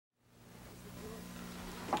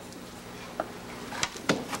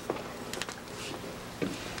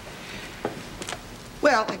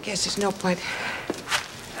Well, I guess there's no point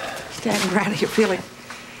standing around here feeling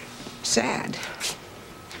sad.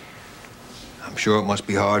 I'm sure it must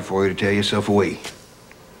be hard for you to tear yourself away.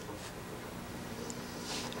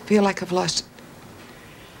 I feel like I've lost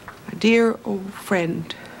a dear old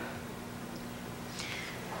friend.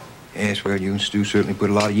 Yes, well, you and Stu certainly put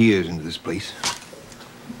a lot of years into this place.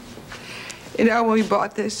 You know, when we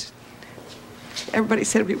bought this, everybody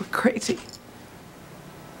said we were crazy.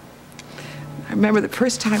 I remember the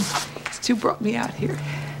first time Stu brought me out here.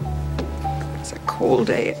 It was a cold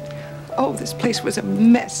day. Oh, this place was a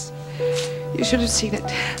mess. You should have seen it.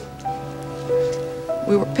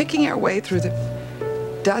 We were picking our way through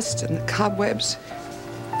the dust and the cobwebs.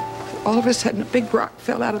 All of a sudden, a big rock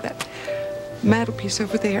fell out of that mantelpiece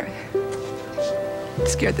over there. It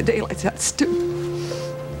scared the daylights out of Stu.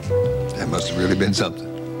 That must have really been something.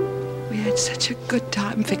 We had such a good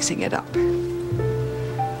time fixing it up.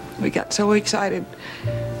 We got so excited.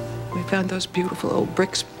 We found those beautiful old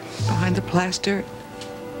bricks behind the plaster.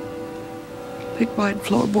 Big wide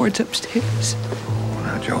floorboards upstairs. Oh,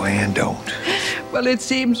 now, Joanne, don't. Well, it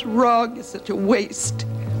seems wrong. It's such a waste.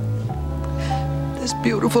 This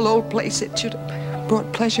beautiful old place, it should have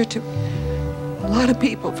brought pleasure to a lot of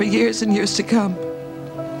people for years and years to come.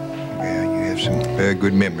 Yeah, you have some very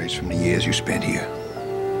good memories from the years you spent here.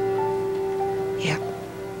 Yeah.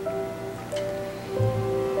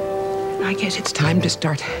 I guess it's time to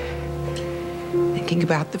start thinking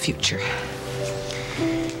about the future.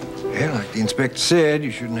 Yeah, like the inspector said,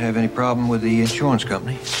 you shouldn't have any problem with the insurance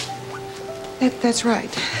company. That's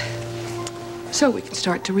right. So we can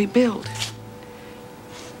start to rebuild.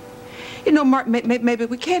 You know, Martin, maybe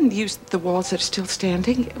we can use the walls that are still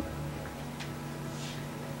standing.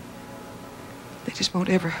 They just won't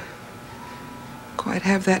ever quite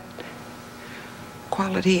have that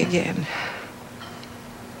quality again.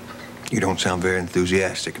 You don't sound very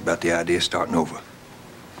enthusiastic about the idea of starting over.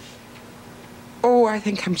 Oh, I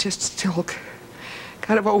think I'm just still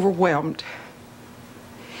kind of overwhelmed.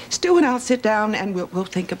 Stu and I'll sit down and we'll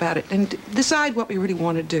think about it and decide what we really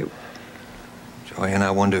want to do. Joanne,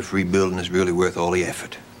 I wonder if rebuilding is really worth all the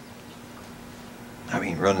effort. I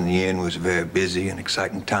mean, running the inn was a very busy and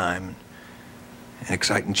exciting time, an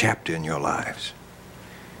exciting chapter in your lives.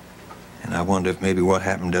 And I wonder if maybe what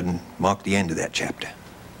happened doesn't mark the end of that chapter.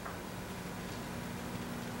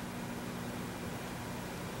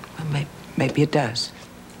 Well, maybe it does.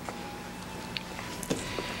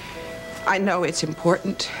 I know it's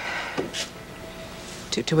important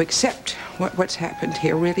to accept what's happened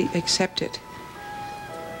here, really accept it.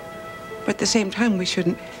 But at the same time, we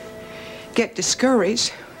shouldn't get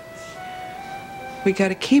discouraged. We got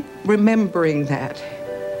to keep remembering that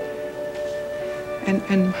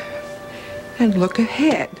and look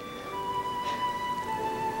ahead.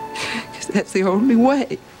 Because that's the only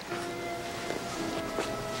way.